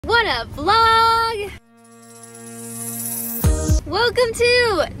What up, vlog? Welcome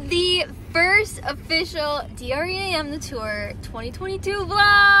to the first official D.R.E.A.M. the Tour 2022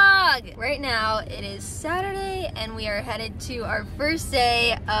 vlog. Right now it is Saturday and we are headed to our first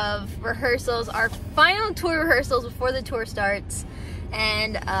day of rehearsals, our final tour rehearsals before the tour starts.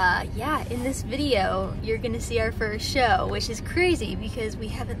 And yeah, in this video you're gonna see our first show, which is crazy because we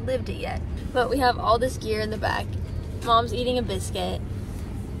haven't lived it yet. But we have all this gear in the back. Mom's eating a biscuit.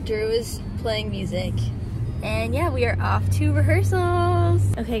 Drew is playing music. And yeah, we are off to rehearsals.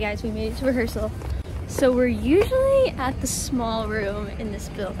 Okay guys, we made it to rehearsal. So we're usually at the small room in this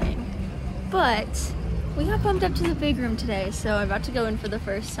building, but we got bumped up to the big room today, so I'm about to go in for the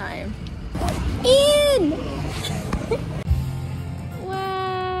first time. In!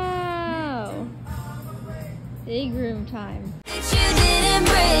 Wow! Big room time.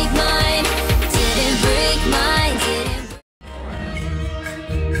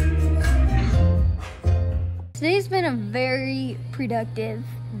 Today's been a very productive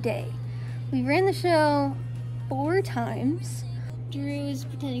day. We ran the show 4 times. Drew is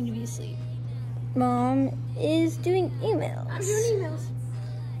pretending to be asleep. Mom is doing emails. I'm doing emails.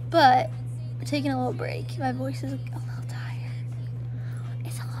 But we're taking a little break. My voice is a little tired.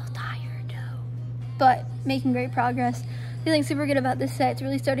 It's a little tired though. But making great progress. Feeling super good about this set. It's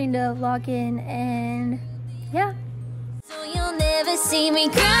really starting to lock in and yeah. So you'll never see me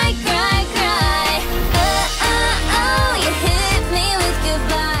cry, cry, cry.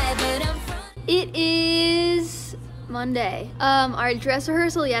 It is Monday. Our dress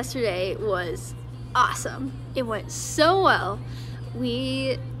rehearsal yesterday was awesome. It went so well.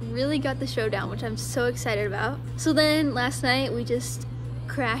 We really got the show down, which I'm so excited about. So then last night we just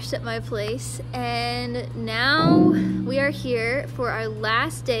crashed at my place and now we are here for our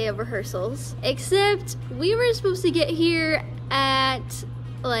last day of rehearsals, except we were supposed to get here at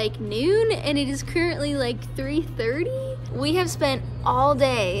like noon and it is currently like 3:30. We have spent all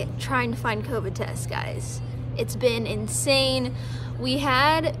day trying to find COVID tests, guys. It's been insane. We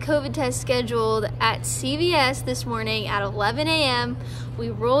had COVID tests scheduled at CVS this morning at 11 a.m. We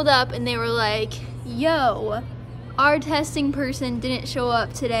rolled up and they were like, yo, our testing person didn't show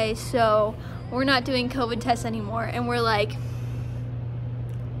up today, so we're not doing COVID tests anymore. And we're like,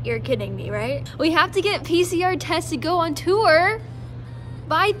 you're kidding me, right? We have to get PCR tests to go on tour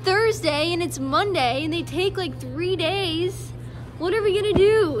by Thursday and it's Monday and they take like 3 days. What are we gonna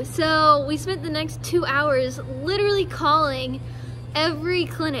do? So we spent the next 2 hours literally calling every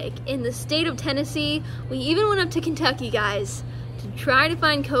clinic in the state of Tennessee. We even went up to Kentucky, guys, to try to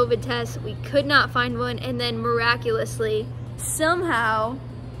find COVID tests. We could not find one, and then miraculously, somehow,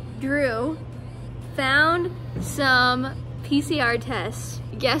 Drew found some PCR tests.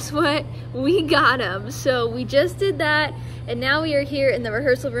 Guess what? We got them. So we just did that, and now we are here in the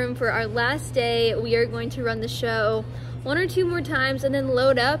rehearsal room for our last day. We are going to run the show 1 or 2 more times and then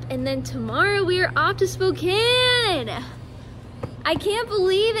load up, and then tomorrow we are off to Spokane. I can't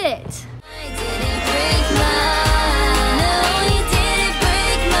believe it.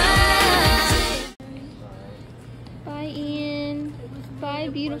 Bye, Ian. Bye,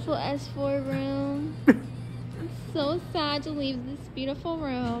 beautiful S4 room. I'm so sad to leave this beautiful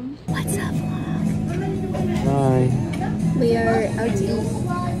room. What's up, vlog? Hi. We are out to eat.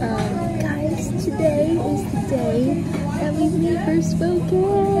 Guys, today is the day that we leave for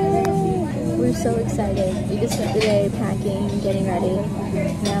Spokane. We're so excited. We just spent the day packing and getting ready.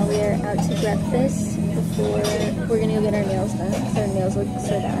 Now we are out to breakfast before we're gonna go get our nails done. Our nails look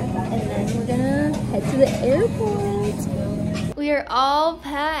so bad. And then we're gonna head to the airport. We are all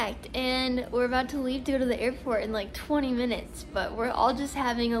packed and we're about to leave to go to the airport in like 20 minutes, but we're all just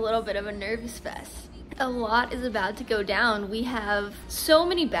having a little bit of a nervous fest. A lot is about to go down. We have so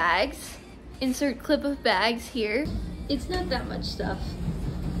many bags. Insert clip of bags here. It's not that much stuff.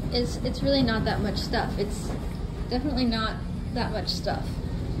 It's really not that much stuff. It's definitely not that much stuff.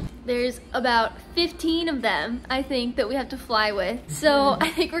 There's about 15 of them, I think, that we have to fly with. So I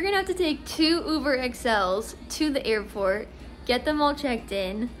think we're gonna have to take 2 Uber XLs to the airport, get them all checked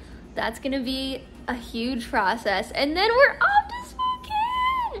in. That's gonna be a huge process. And then we're off to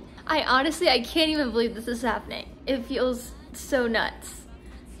Spokane! I can't even believe this is happening. It feels so nuts.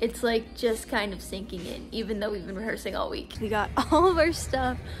 It's like just kind of sinking in, even though we've been rehearsing all week. We got all of our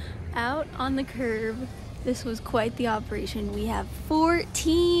stuff out on the curb. This was quite the operation. We have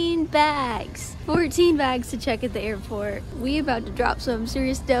 14 bags. 14 bags to check at the airport. We about to drop some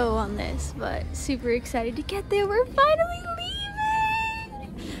serious dough on this, but super excited to get there. We're finally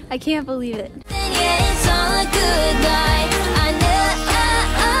leaving! I can't believe it. It's all a good life. I know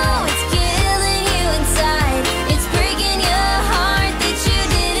it's killing you inside. It's breaking your heart that you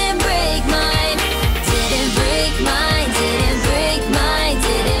didn't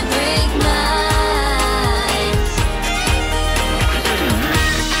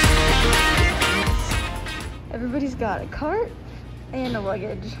got a cart and a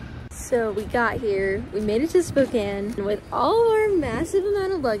luggage. So we got here, we made it to Spokane with all of our massive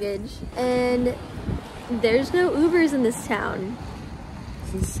amount of luggage, and there's no Ubers in this town.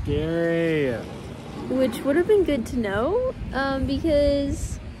 This is scary. Which would have been good to know,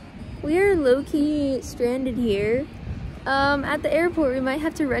 because we are low-key stranded here. At the airport, we might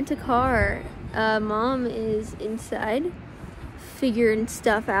have to rent a car. Mom is inside figuring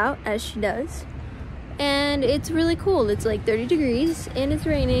stuff out, as she does. And it's really cool. It's like 30 degrees and it's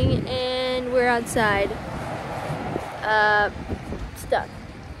raining and we're outside stuck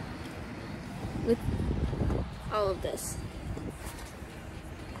with all of this.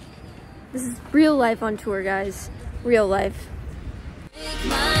 This is real life on tour, guys. Real life.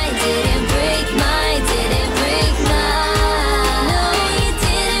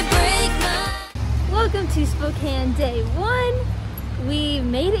 Welcome to Spokane Day 1. We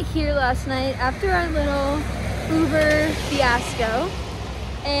made it here last night after our little Uber fiasco.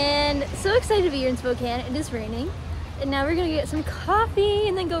 And so excited to be here in Spokane. It is raining. And now we're gonna get some coffee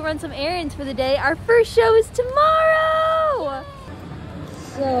and then go run some errands for the day. Our first show is tomorrow!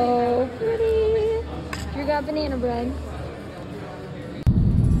 So pretty. Drew got banana bread.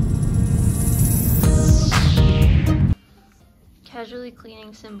 Casually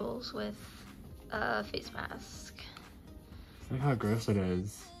cleaning cymbals with a face mask. Look how gross it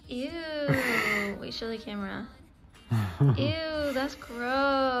is. Ew. Wait, show the camera. Ew, that's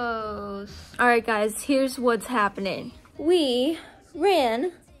gross. Alright guys, here's what's happening. We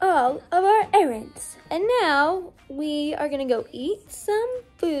ran all of our errands. And now we are gonna go eat some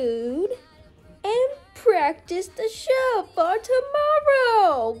food and practice the show for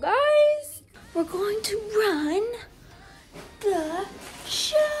tomorrow, guys. We're going to run the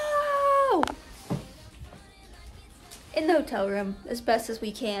show in the hotel room as best as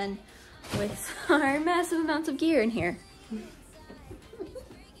we can with our massive amounts of gear in here.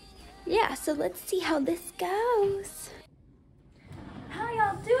 Yeah, so let's see how this goes. How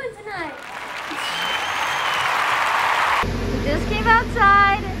y'all doing tonight? We just came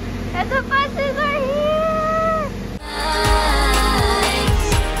outside and the buses are here!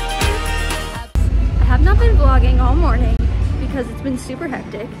 I have not been vlogging all morning because it's been super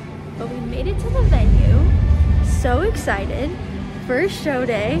hectic, but we made it to the venue. So excited. First show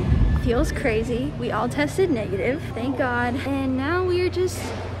day. Feels crazy. We all tested negative, thank God. And now we are just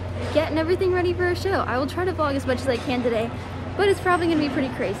getting everything ready for our show. I will try to vlog as much as I can today, but it's probably gonna be pretty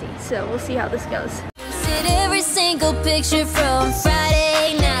crazy. So we'll see how this goes. Every single picture from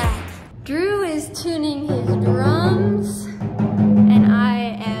Friday night. Drew is tuning his drums, and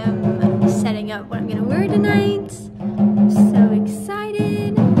I am setting up what I'm gonna wear tonight. So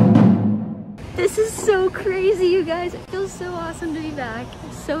excited. This is so crazy, you guys. It feels so awesome to be back.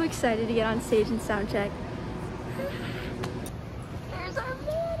 So excited to get on stage and sound check. There's our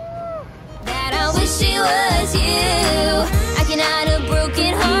banner. That I wish it was you. I can hide a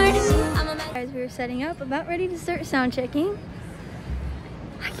broken heart. Guys, we were setting up, about ready to start sound checking.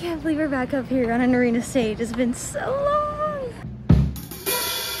 I can't believe we're back up here on an arena stage. It's been so long.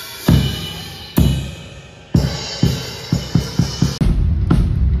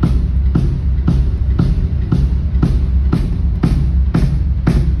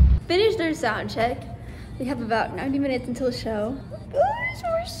 Sound check. We have about 90 minutes until the show. Guys,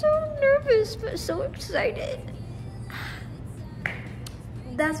 we're so nervous but so excited.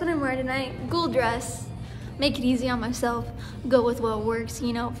 That's what I'm wearing tonight. Gold dress. Make it easy on myself. Go with what works,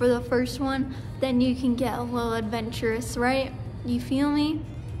 you know, for the first one. Then you can get a little adventurous, right? You feel me?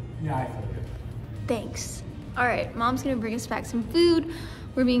 Yeah, I feel it. Thanks. All right, Mom's gonna bring us back some food.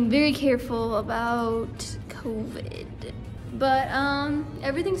 We're being very careful about COVID. But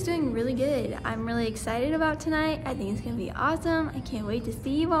everything's doing really good. I'm really excited about tonight. I think it's gonna be awesome. I can't wait to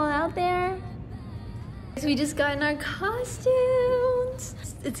see you all out there. So we just got in our costumes.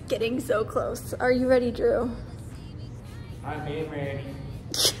 It's getting so close. Are you ready, Drew? I'm being ready.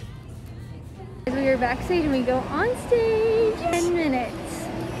 We are backstage and we go on stage. 10 minutes.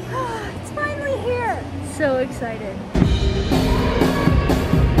 It's finally here. So excited.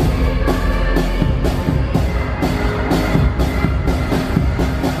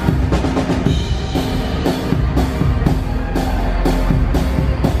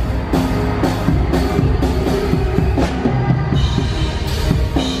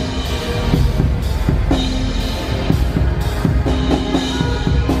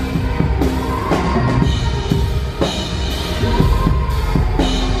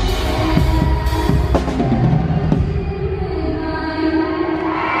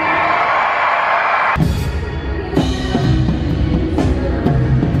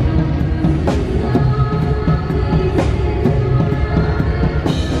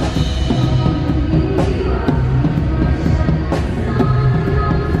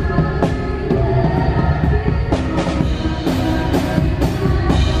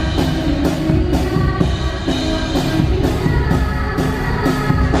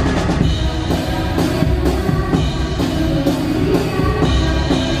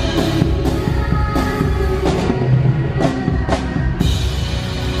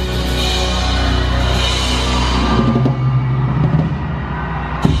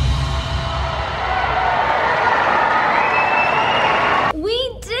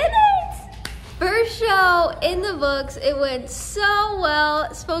 folks. It went so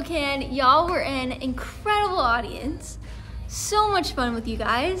well. Spokane, y'all were an incredible audience. So much fun with you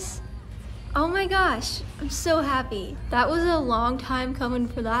guys. Oh my gosh, I'm so happy. That was a long time coming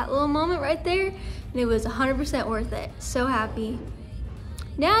for that little moment right there, and it was 100% worth it. So happy.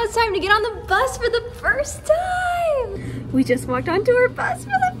 Now it's time to get on the bus for the first time. We just walked onto our bus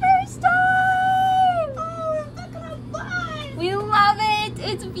for the first time. Oh, look at the bus. We love it.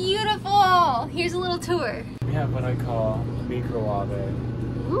 It's beautiful. Here's a little tour. We have what I call microwave.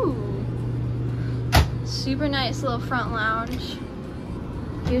 Ooh. Super nice little front lounge.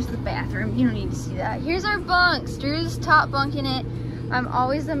 Here's the bathroom. You don't need to see that. Here's our bunks. Drew's top bunk in it. I'm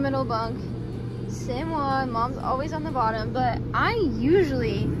always the middle bunk. Same one. Mom's always on the bottom, but I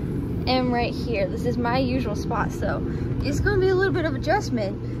usually am right here. This is my usual spot, so it's gonna be a little bit of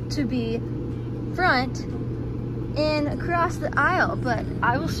adjustment to be front and across the aisle, but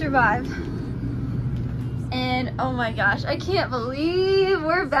I will survive. And oh my gosh, I can't believe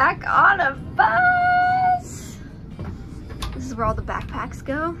we're back on a bus. This is where all the backpacks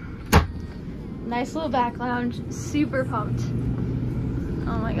go. Nice little back lounge, super pumped.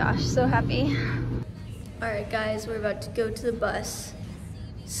 Oh my gosh, so happy. All right guys, we're about to go to the bus,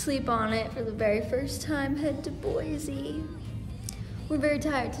 sleep on it for the very first time, head to Boise. We're very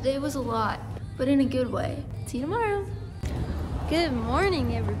tired. Today was a lot, but in a good way. See you tomorrow. Good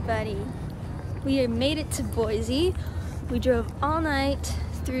morning, everybody. We made it to Boise. We drove all night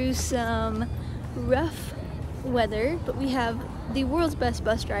through some rough weather, but we have the world's best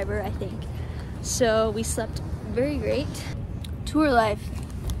bus driver, I think. So we slept very great. Tour life.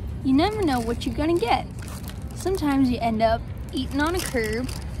 You never know what you're gonna get. Sometimes you end up eating on a curb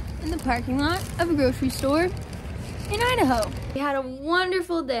in the parking lot of a grocery store in Idaho. We had a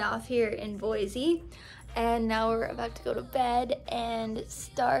wonderful day off here in Boise, and now we're about to go to bed and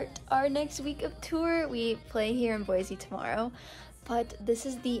start our next week of tour. We play here in Boise tomorrow, but this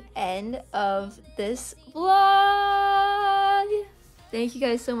is the end of this vlog. Thank you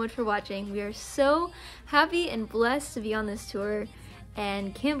guys so much for watching. We are so happy and blessed to be on this tour,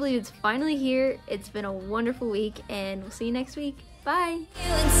 and can't believe it's finally here. It's been a wonderful week, and we'll see you next week. Bye.